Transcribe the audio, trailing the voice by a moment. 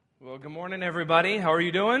Well, good morning, everybody. How are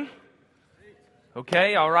you doing?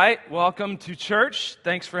 Okay, all right. Welcome to church.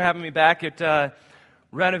 Thanks for having me back at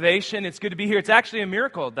Renovation. It's good to be here. It's actually a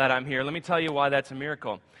miracle that I'm here. Let me tell you why that's a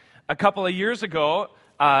miracle. A couple of years ago,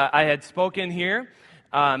 I had spoken here,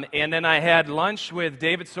 and then I had lunch with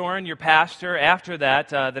David Soren, your pastor, after that,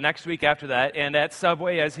 the next week after that, and at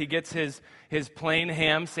Subway, as he gets his plain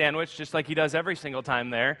ham sandwich, just like he does every single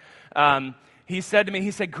time there, he said to me,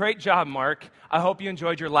 "Great job, Mark. I hope you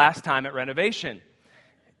enjoyed your last time at Renovation."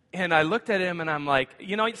 And I looked at him and I'm like,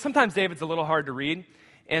 sometimes David's a little hard to read.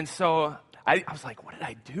 And so I was like, what did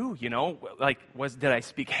I do? Did I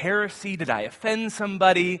speak heresy? Did I offend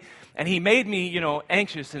somebody? And he made me,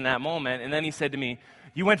 anxious in that moment. And then he said to me,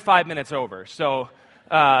 "You went 5 minutes over. So,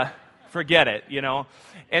 forget it,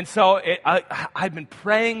 And so I've been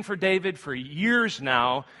praying for David for years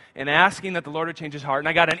now and asking that the Lord would change his heart. And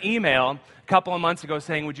I got an email a couple of months ago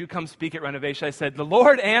saying, "Would you come speak at Renovation?" I said, "The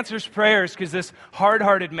Lord answers prayers because this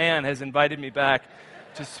hard-hearted man has invited me back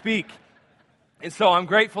to speak." And so I'm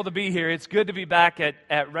grateful to be here. It's good to be back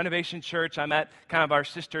at Renovation Church. I'm at kind of our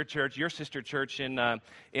sister church, your sister church in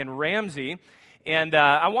Ramsey. And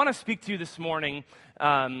I want to speak to you this morning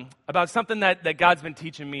about something that God's been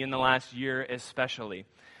teaching me in the last year especially.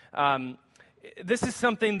 This is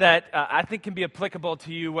something that I think can be applicable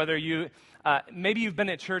to you, whether maybe you've been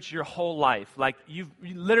at church your whole life. Like you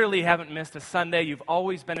literally haven't missed a Sunday. You've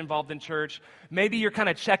always been involved in church. Maybe you're kind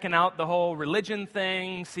of checking out the whole religion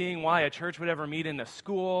thing, seeing why a church would ever meet in a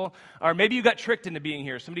school. Or maybe you got tricked into being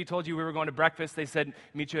here. Somebody told you we were going to breakfast. They said,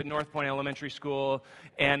 "Meet you at North Point Elementary School,"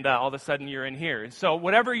 and all of a sudden you're in here. So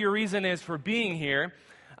whatever your reason is for being here,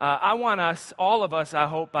 I want us, all of us, I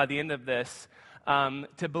hope by the end of this,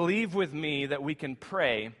 to believe with me that we can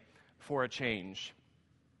pray for a change.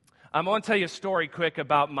 I want to tell you a story quick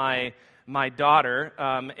about my daughter.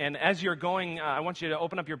 And as you're going, I want you to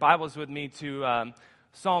open up your Bibles with me to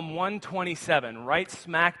Psalm 127, right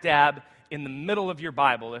smack dab in the middle of your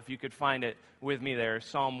Bible, if you could find it with me there,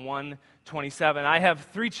 Psalm 127. I have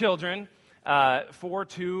 3 children, 4,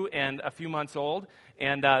 2, and a few months old.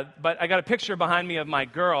 But I got a picture behind me of my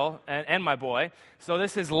girl and my boy. So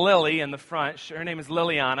this is Lily in the front. Her name is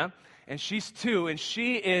Liliana, and she's 2, and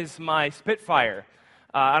she is my Spitfire.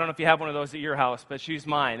 I don't know if you have one of those at your house, but she's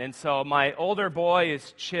mine. And so my older boy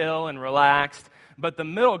is chill and relaxed, but the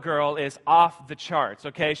middle girl is off the charts,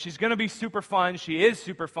 okay? She's going to be super fun. She is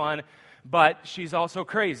super fun, but she's also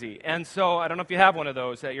crazy. And so I don't know if you have one of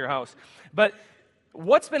those at your house. But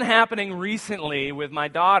what's been happening recently with my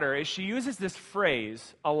daughter is she uses this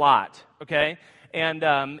phrase a lot, okay? And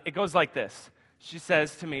it goes like this. She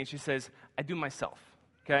says to me, "I do myself,"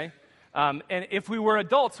 okay? And if we were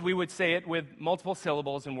adults, we would say it with multiple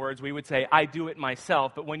syllables and words. We would say, "I do it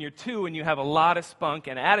myself." But when you're 2 and you have a lot of spunk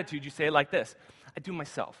and attitude, you say it like this: "I do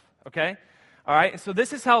myself," okay? All right? And so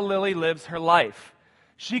this is how Lily lives her life.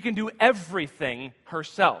 She can do everything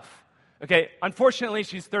herself. Okay, unfortunately,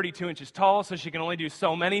 she's 32 inches tall, so she can only do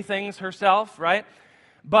so many things herself, right?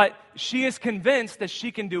 But she is convinced that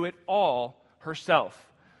she can do it all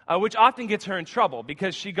herself, which often gets her in trouble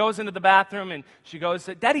because she goes into the bathroom and she goes,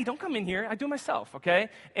 "Daddy, don't come in here. I do it myself," okay?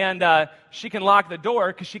 And she can lock the door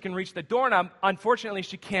because she can reach the doorknob. Unfortunately,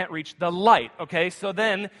 she can't reach the light, okay? So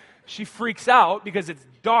then she freaks out because it's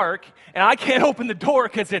dark, and I can't open the door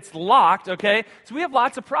because it's locked, okay? So we have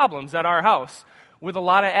lots of problems at our house with a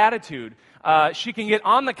lot of attitude. She can get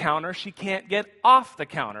on the counter. She can't get off the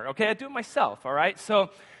counter. Okay, I do it myself, all right?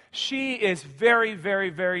 So she is very,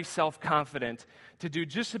 very, very self-confident to do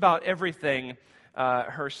just about everything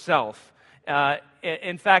herself.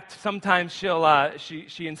 In fact, sometimes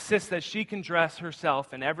she insists that she can dress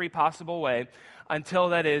herself in every possible way until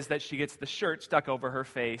that she gets the shirt stuck over her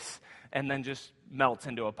face and then just melts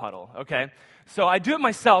into a puddle, okay? So "I do it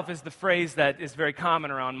myself" is the phrase that is very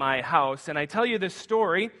common around my house. And I tell you this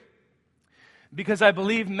story because I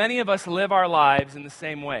believe many of us live our lives in the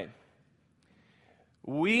same way.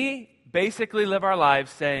 We basically live our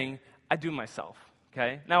lives saying, "I do myself,"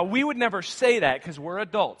 okay? Now, we would never say that because we're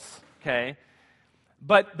adults, okay?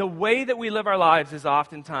 But the way that we live our lives is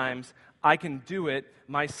oftentimes, "I can do it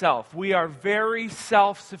myself." We are very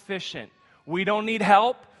self-sufficient. We don't need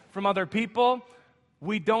help from other people.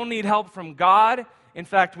 We don't need help from God. In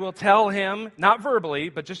fact, we'll tell Him, not verbally,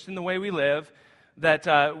 but just in the way we live, that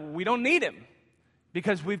we don't need Him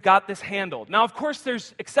because we've got this handled. Now, of course,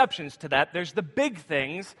 there's exceptions to that. There's the big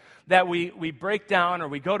things that we break down or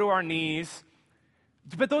we go to our knees,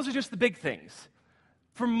 but those are just the big things.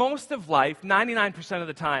 For most of life, 99% of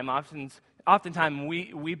the time, oftentimes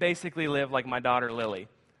we basically live like my daughter Lily.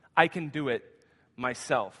 I can do it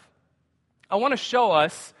myself. I want to show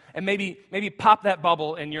us and maybe pop that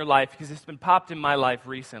bubble in your life, because it's been popped in my life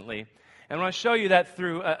recently. And I want to show you that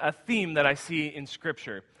through a theme that I see in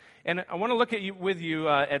Scripture. And I want to look with you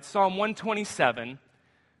at Psalm 127,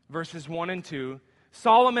 verses 1 and 2.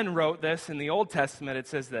 Solomon wrote this in the Old Testament. It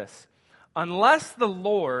says this: "Unless the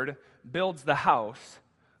Lord builds the house,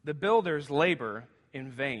 the builders labor in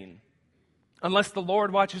vain. Unless the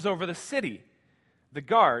Lord watches over the city, the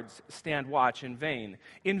guards stand watch in vain.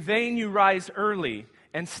 In vain you rise early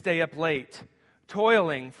and stay up late,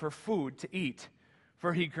 toiling for food to eat,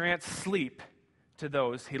 for he grants sleep to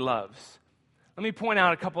those he loves." Let me point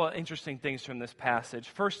out a couple of interesting things from this passage.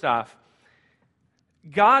 First off,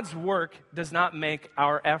 God's work does not make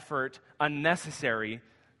our effort unnecessary,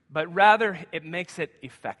 but rather it makes it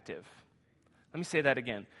effective. Let me say that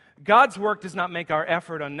again. God's work does not make our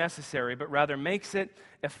effort unnecessary, but rather makes it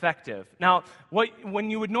effective. Now, when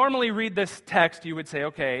you would normally read this text, you would say,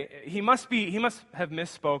 okay, he must have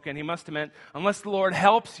misspoken. He must have meant, unless the Lord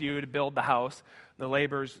helps you to build the house, the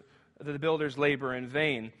builders labor in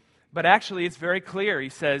vain. But actually, it's very clear. He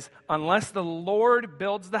says, unless the Lord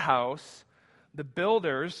builds the house, the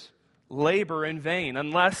builders labor in vain.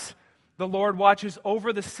 Unless the Lord watches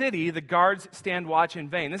over the city, the guards stand watch in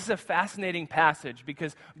vain. This is a fascinating passage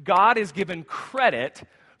because God is given credit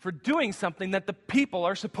for doing something that the people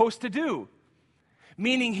are supposed to do,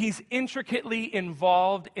 meaning he's intricately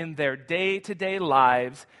involved in their day-to-day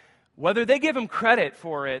lives, whether they give him credit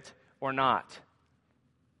for it or not.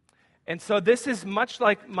 And so this is much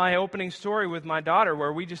like my opening story with my daughter,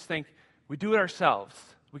 where we just think we do it ourselves.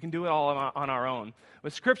 We can do it all on our own.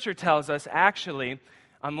 But Scripture tells us, actually,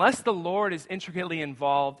 unless the Lord is intricately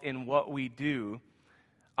involved in what we do,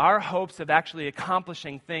 our hopes of actually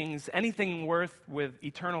accomplishing things, anything with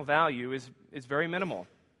eternal value, is very minimal.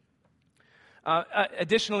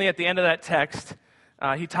 Additionally, at the end of that text,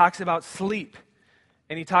 he talks about sleep,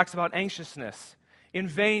 and he talks about anxiousness. In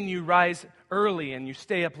vain you rise early and you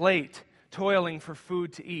stay up late, toiling for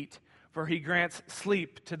food to eat, for he grants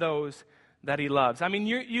sleep to those that he loves. I mean,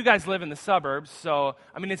 you guys live in the suburbs, so,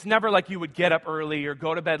 I mean, it's never like you would get up early or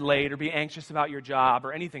go to bed late or be anxious about your job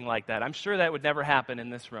or anything like that. I'm sure that would never happen in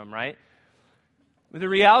this room, right? But the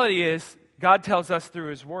reality is, God tells us through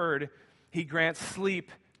his word, he grants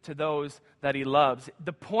sleep to those that he loves.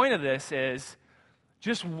 The point of this is,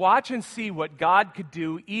 just watch and see what God could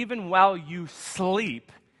do even while you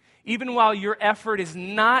sleep, even while your effort is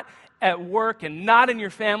not at work and not in your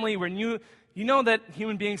family, when you know that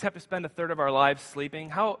human beings have to spend a third of our lives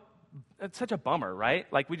sleeping? It's such a bummer,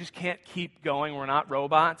 right? Like, we just can't keep going. We're not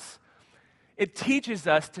robots. It teaches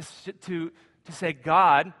us to say,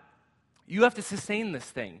 God, you have to sustain this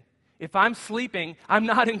thing. If I'm sleeping, I'm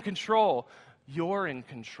not in control. You're in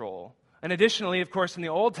control. And additionally, of course, in the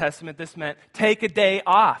Old Testament, this meant take a day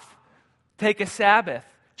off. Take a Sabbath.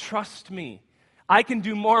 Trust me. I can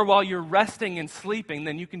do more while you're resting and sleeping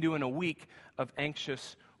than you can do in a week of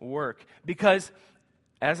anxious work. Because,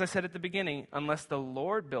 as I said at the beginning, unless the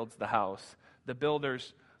Lord builds the house, the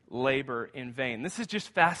builders labor in vain. This is just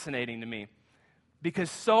fascinating to me,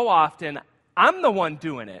 because so often I'm the one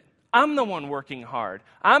doing it. I'm the one working hard.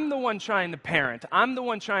 I'm the one trying to parent. I'm the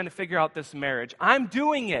one trying to figure out this marriage. I'm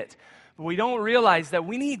doing it. But we don't realize that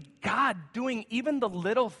we need God doing even the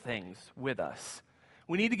little things with us.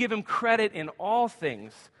 We need to give him credit in all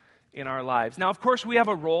things in our lives. Now, of course, we have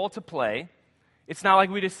a role to play. It's not like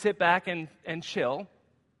we just sit back and chill.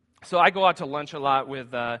 So I go out to lunch a lot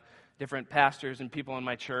with different pastors and people in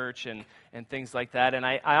my church and things like that. And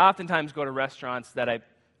I oftentimes go to restaurants that I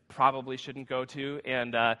probably shouldn't go to,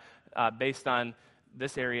 and based on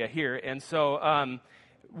this area here. And so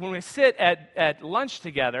when we sit at lunch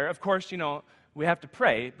together, of course, we have to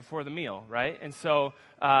pray before the meal, right? And so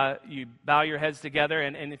you bow your heads together,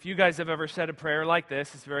 and if you guys have ever said a prayer like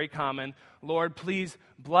this, it's very common. Lord, please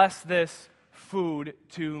bless this food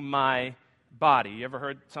to my body. You ever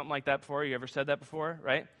heard something like that before? You ever said that before,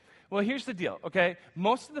 right? Well, here's the deal, okay?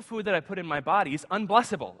 Most of the food that I put in my body is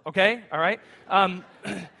unblessable, okay? All right? And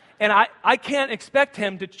I can't expect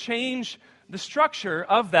him to change the structure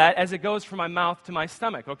of that as it goes from my mouth to my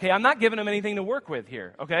stomach, okay? I'm not giving him anything to work with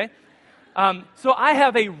here, okay? So I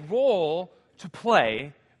have a role to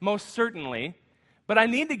play, most certainly, but I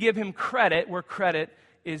need to give him credit where credit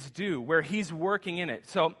is due, where he's working in it.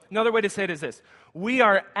 So another way to say it is this: we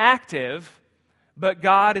are active, but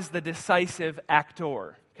God is the decisive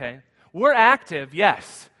actor, okay? We're active,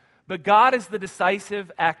 yes, but God is the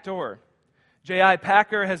decisive actor. J.I.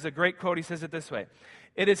 Packer has a great quote. He says it this way: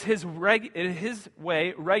 it is his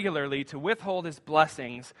way regularly to withhold his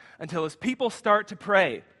blessings until his people start to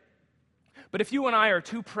pray. But if you and I are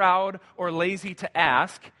too proud or lazy to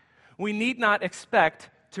ask, we need not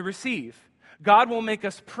expect to receive. God will make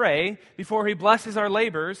us pray before he blesses our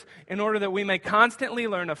labors in order that we may constantly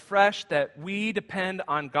learn afresh that we depend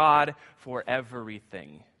on God for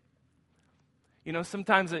everything. You know,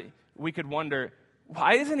 sometimes we could wonder,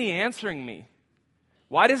 why isn't he answering me?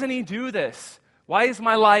 Why doesn't he do this? Why is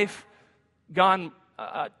my life gone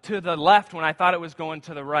to the left when I thought it was going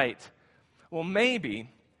to the right? Well, maybe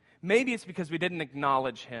it's because we didn't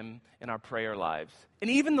acknowledge him in our prayer lives.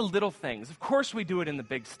 And even the little things. Of course we do it in the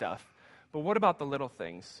big stuff. But what about the little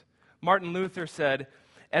things? Martin Luther said,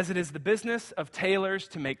 "As it is the business of tailors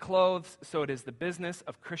to make clothes, so it is the business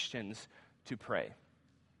of Christians to pray."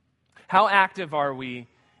 How active are we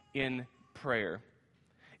in prayer?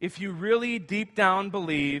 If you really deep down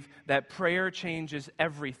believe that prayer changes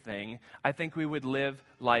everything, I think we would live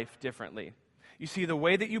life differently. You see, the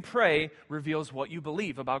way that you pray reveals what you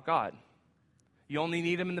believe about God. You only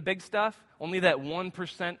need him in the big stuff, only that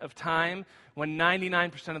 1% of time, when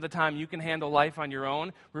 99% of the time you can handle life on your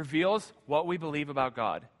own, reveals what we believe about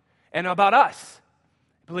God. And about us.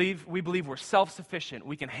 We believe we're self-sufficient.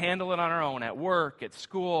 We can handle it on our own at work, at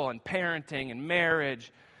school, and parenting, and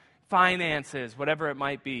marriage, finances, whatever it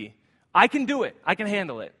might be. I can do it. I can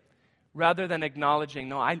handle it. Rather than acknowledging,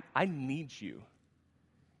 no, I need you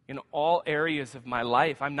in all areas of my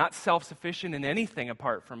life. I'm not self-sufficient in anything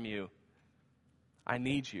apart from you. I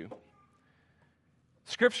need you.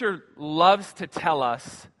 Scripture loves to tell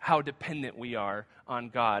us how dependent we are on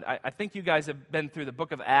God. I think you guys have been through the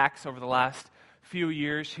book of Acts over the last few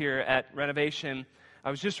years here at Renovation.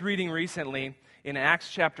 I was just reading recently in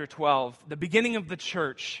Acts chapter 12, the beginning of the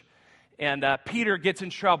church, and Peter gets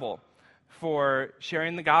in trouble for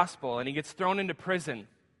sharing the gospel, and he gets thrown into prison.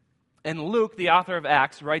 And Luke, the author of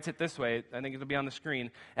Acts, writes it this way. I think it'll be on the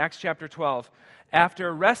screen. Acts chapter 12. After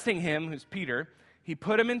arresting him, who's Peter, he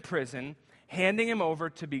put him in prison, handing him over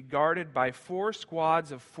to be guarded by 4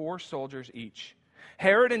 squads of 4 soldiers each.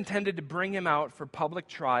 Herod intended to bring him out for public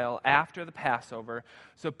trial after the Passover,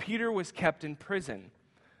 so Peter was kept in prison.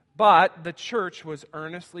 But the church was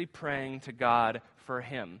earnestly praying to God for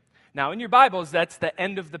him. Now, in your Bibles, that's the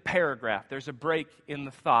end of the paragraph. There's a break in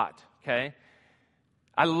the thought, okay?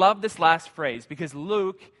 I love this last phrase because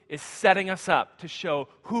Luke is setting us up to show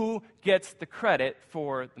who gets the credit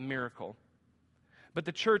for the miracle. But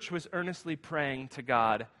the church was earnestly praying to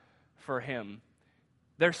God for him.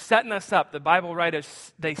 They're setting us up. The Bible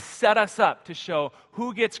writers, they set us up to show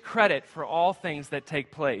who gets credit for all things that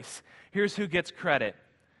take place. Here's who gets credit.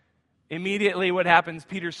 Immediately what happens,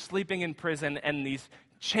 Peter's sleeping in prison and these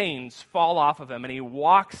chains fall off of him and he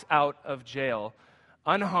walks out of jail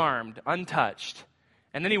unharmed, untouched.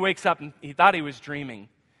 And then he wakes up and he thought he was dreaming.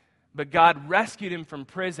 But God rescued him from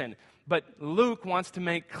prison. But Luke wants to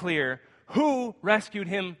make clear who rescued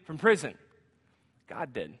him from prison.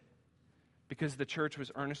 God did. Because the church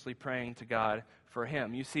was earnestly praying to God for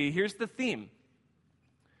him. You see, here's the theme.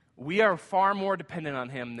 We are far more dependent on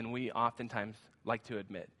him than we oftentimes like to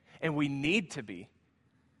admit. And we need to be.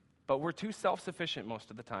 But we're too self-sufficient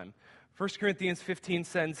most of the time. 1 Corinthians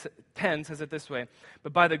 15:10 says it this way.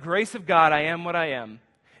 But by the grace of God I am what I am.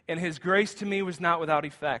 And his grace to me was not without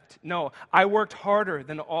effect. No, I worked harder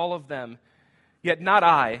than all of them. Yet not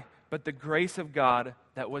I, but the grace of God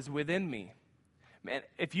that was within me. Man,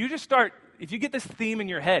 if you get this theme in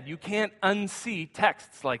your head, you can't unsee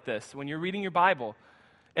texts like this when you're reading your Bible.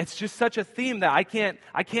 It's just such a theme that I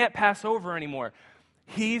can't pass over anymore.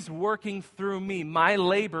 He's working through me, my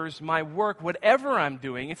labors, my work, whatever I'm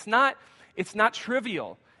doing. It's not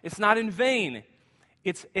trivial. It's not in vain.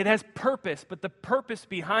 It has purpose, but the purpose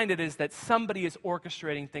behind it is that somebody is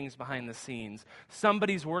orchestrating things behind the scenes.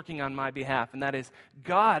 Somebody's working on my behalf, and that is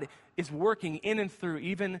God is working in and through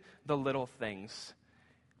even the little things.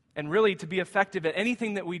 And really, to be effective at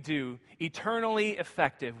anything that we do, eternally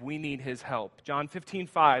effective, we need his help. John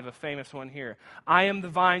 15:5, a famous one here. I am the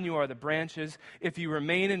vine, you are the branches. If you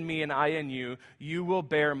remain in me and I in you, you will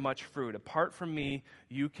bear much fruit. Apart from me,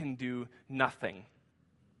 you can do nothing.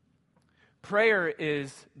 Prayer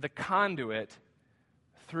is the conduit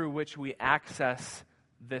through which we access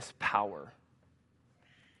this power.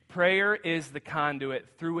 Prayer is the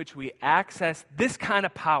conduit through which we access this kind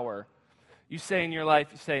of power. You say in your life,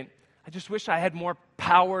 I just wish I had more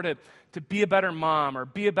power to be a better mom or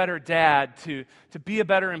be a better dad, to be a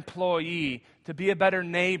better employee, to be a better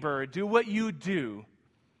neighbor, do what you do.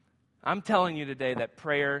 I'm telling you today that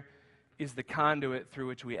prayer is the conduit through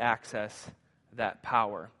which we access that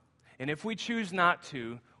power. And if we choose not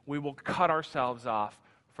to, we will cut ourselves off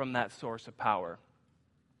from that source of power.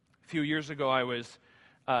 A few years ago, I was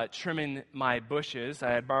trimming my bushes. I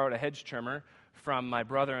had borrowed a hedge trimmer from my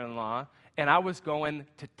brother-in-law, and I was going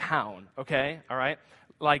to town, okay? All right?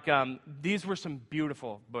 these were some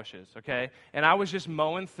beautiful bushes, okay? And I was just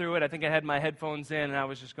mowing through it. I think I had my headphones in, and I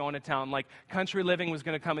was just going to town. Like, Country Living was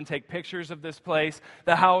going to come and take pictures of this place.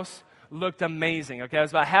 The house looked amazing, okay? I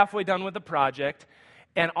was about halfway done with the project,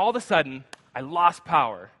 and all of a sudden, I lost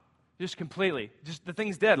power, just completely. Just the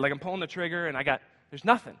thing's dead. Like, I'm pulling the trigger, and there's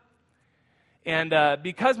nothing. And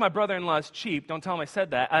because my brother-in-law is cheap, don't tell him I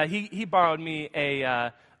said that, he borrowed me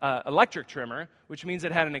a electric trimmer, which means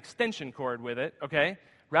it had an extension cord with it, okay,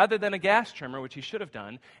 rather than a gas trimmer, which he should have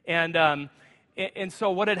done. And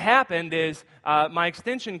so what had happened is my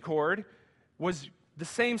extension cord was the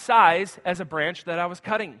same size as a branch that I was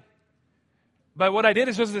cutting. But what I did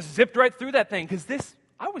is just zipped right through that thing, because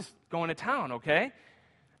I was going to town, okay?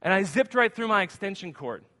 And I zipped right through my extension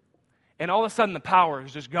cord. And all of a sudden, the power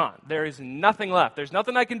is just gone. There is nothing left. There's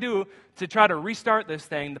nothing I can do to try to restart this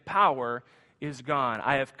thing. The power is gone.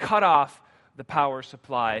 I have cut off the power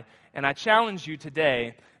supply. And I challenge you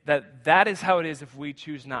today that is how it is if we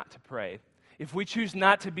choose not to pray. If we choose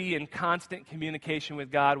not to be in constant communication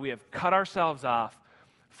with God, we have cut ourselves off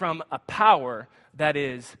from a power that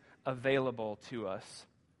is available to us.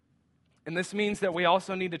 And this means that we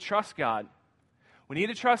also need to trust God. We need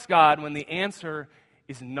to trust God when the answer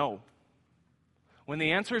is no. When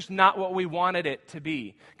the answer is not what we wanted it to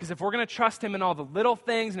be. Because if we're going to trust Him in all the little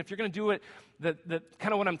things, and if you're going to do it, the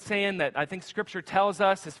kind of what I'm saying that I think Scripture tells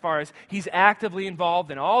us as far as He's actively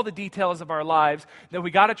involved in all the details of our lives, that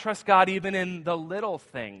we got to trust God even in the little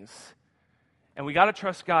things. And we got to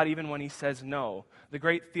trust God even when He says no. The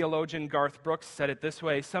great theologian Garth Brooks said it this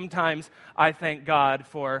way: sometimes I thank God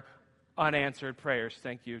for unanswered prayers.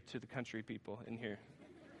 Thank you to the country people in here.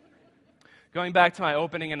 Going back to my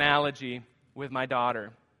opening analogy with my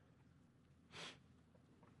daughter.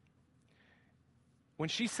 When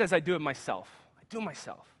she says I do it myself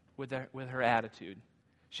with her attitude.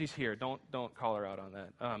 She's here. Don't call her out on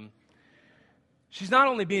that. She's not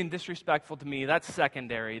only being disrespectful to me, that's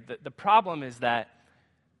secondary. The problem is that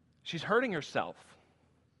she's hurting herself.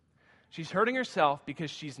 She's hurting herself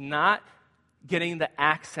because she's not getting the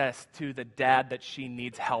access to the dad that she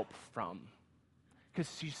needs help from.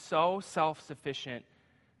 Because she's so self-sufficient.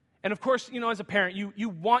 And of course, as a parent, you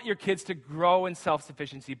want your kids to grow in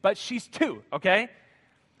self-sufficiency, but she's 2, okay?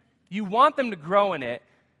 You want them to grow in it,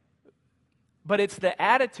 but it's the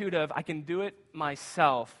attitude of, I can do it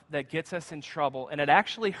myself, that gets us in trouble, and it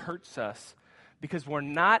actually hurts us because we're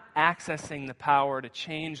not accessing the power to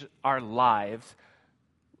change our lives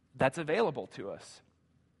that's available to us.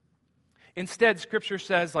 Instead, Scripture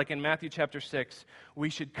says, like in Matthew chapter 6,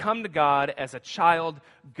 we should come to God as a child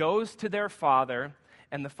goes to their father,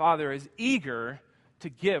 and the father is eager to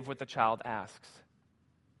give what the child asks.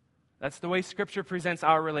 That's the way Scripture presents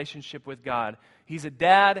our relationship with God. He's a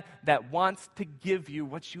dad that wants to give you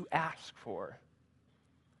what you ask for.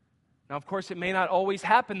 Now, of course, it may not always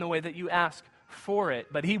happen the way that you ask for it,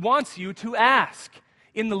 but He wants you to ask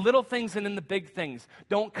in the little things and in the big things.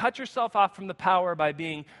 Don't cut yourself off from the power by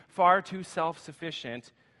being far too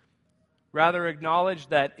self-sufficient. Rather, acknowledge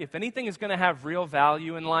that if anything is going to have real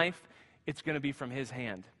value in life, it's going to be from His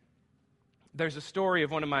hand. There's a story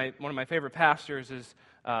of one of my favorite pastors is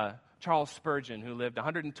Charles Spurgeon, who lived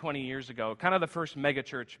 120 years ago, kind of the first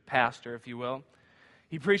megachurch pastor, if you will.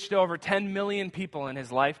 He preached to over 10 million people in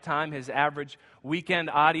his lifetime. His average weekend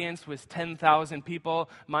audience was 10,000 people,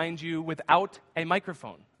 mind you, without a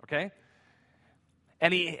microphone, okay?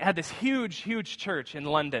 And he had this huge, huge church in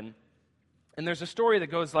London. And there's a story that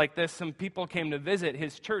goes like this. Some people came to visit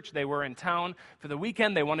his church. They were in town for the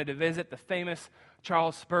weekend. They wanted to visit the famous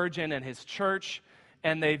Charles Spurgeon and his church.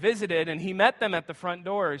 And they visited, and he met them at the front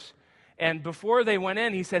doors. And before they went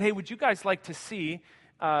in, he said, hey, would you guys like to see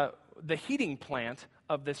the heating plant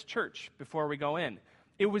of this church before we go in?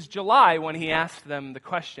 It was July when he asked them the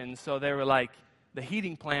question, so they were like, the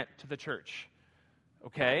heating plant to the church.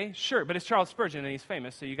 Okay, sure, but it's Charles Spurgeon, and he's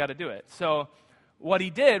famous, so you got to do it. So what he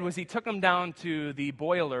did was he took them down to the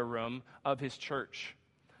boiler room of his church,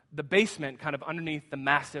 the basement kind of underneath the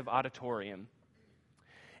massive auditorium.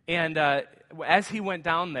 And as he went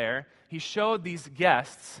down there, he showed these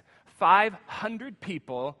guests 500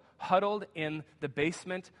 people huddled in the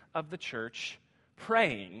basement of the church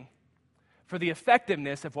praying for the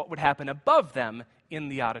effectiveness of what would happen above them in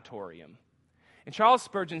the auditorium. And Charles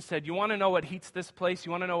Spurgeon said, you want to know what heats this place?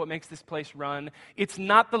 You want to know what makes this place run? It's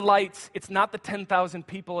not the lights. It's not the 10,000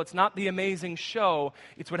 people. It's not the amazing show.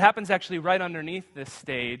 It's what happens actually right underneath this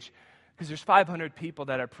stage, because there's 500 people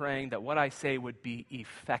that are praying that what I say would be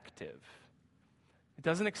effective. It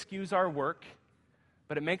doesn't excuse our work,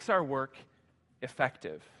 but it makes our work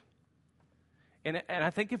effective. And I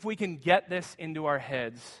think if we can get this into our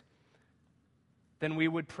heads, then we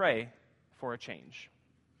would pray for a change.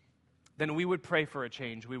 Then we would pray for a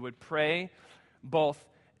change. We would pray both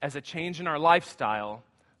as a change in our lifestyle,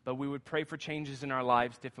 but we would pray for changes in our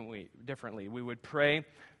lives differently. We would pray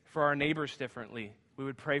for our neighbors differently. We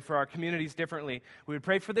would pray for our communities differently. We would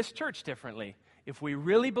pray for this church differently if we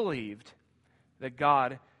really believed that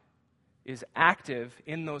God is active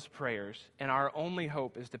in those prayers and our only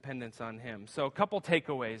hope is dependence on Him. So a couple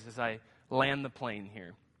takeaways as I land the plane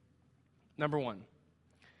here. Number one,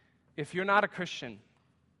 if you're not a Christian,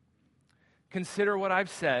 consider what I've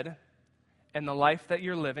said and the life that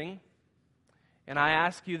you're living. And I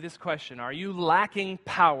ask you this question: are you lacking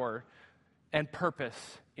power and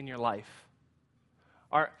purpose in your life?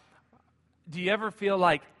 Do you ever feel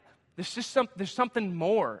like there's something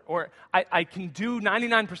more? Or I can do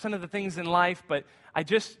 99% of the things in life, but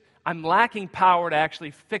I'm lacking power to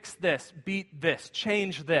actually fix this, beat this,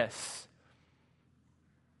 change this.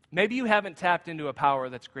 Maybe you haven't tapped into a power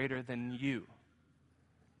that's greater than you.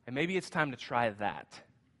 And maybe it's time to try that.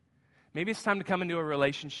 Maybe it's time to come into a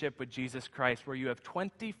relationship with Jesus Christ where you have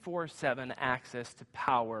 24/7 access to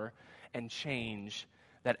power and change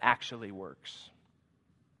that actually works.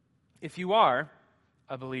 If you are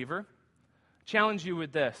a believer, I challenge you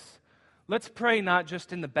with this. Let's pray not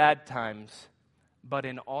just in the bad times, but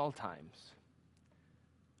in all times.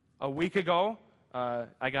 A week ago,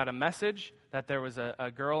 I got a message that there was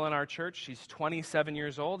a girl in our church. She's 27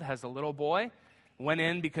 years old, has a little boy. Went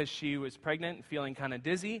in because she was pregnant and feeling kind of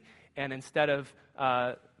dizzy. And instead of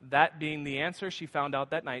that being the answer, she found out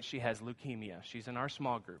that night she has leukemia. She's in our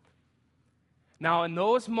small group. Now, in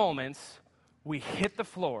those moments, we hit the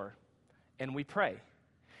floor and we pray.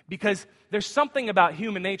 Because there's something about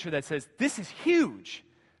human nature that says, this is huge.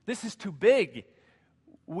 This is too big.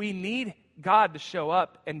 We need God to show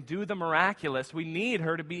up and do the miraculous. We need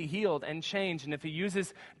her to be healed and changed. And if He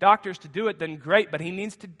uses doctors to do it, then great, but He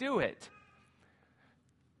needs to do it.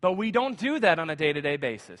 But we don't do that on a day-to-day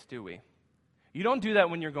basis, do we? You don't do that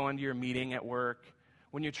when you're going to your meeting at work,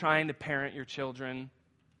 when you're trying to parent your children,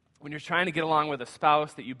 when you're trying to get along with a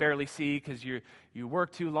spouse that you barely see because you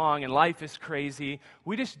work too long and life is crazy.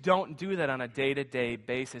 We just don't do that on a day-to-day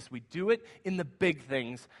basis. We do it in the big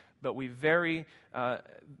things, but we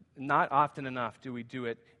not often enough do we do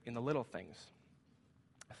it in the little things.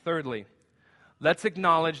 Thirdly, let's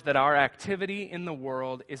acknowledge that our activity in the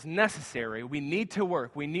world is necessary. We need to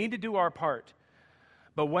work. We need to do our part.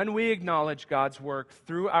 But when we acknowledge God's work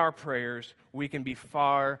through our prayers, we can be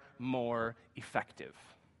far more effective.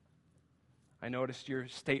 I noticed your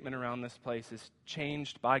statement around this place is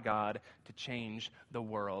changed by God to change the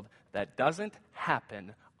world. That doesn't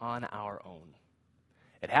happen on our own.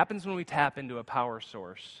 It happens when we tap into a power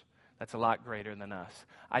source that's a lot greater than us.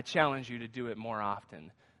 I challenge you to do it more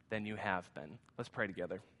often than you have been. Let's pray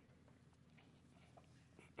together.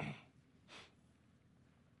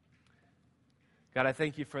 God, I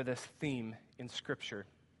thank you for this theme in Scripture,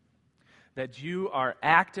 that you are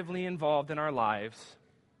actively involved in our lives.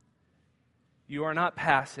 You are not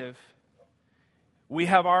passive. We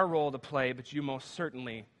have our role to play, but you most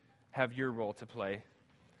certainly have your role to play.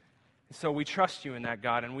 So we trust you in that,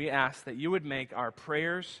 God, and we ask that you would make our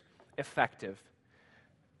prayers effective,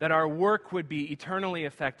 that our work would be eternally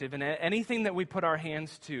effective in anything that we put our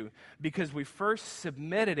hands to, because we first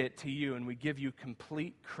submitted it to you, and we give you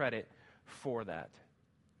complete credit for that.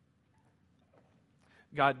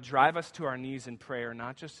 God, drive us to our knees in prayer,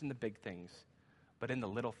 not just in the big things, but in the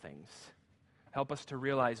little things. Help us to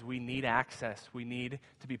realize we need access, we need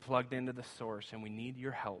to be plugged into the source, and we need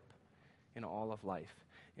your help in all of life.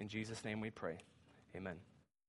 In Jesus' name we pray. Amen.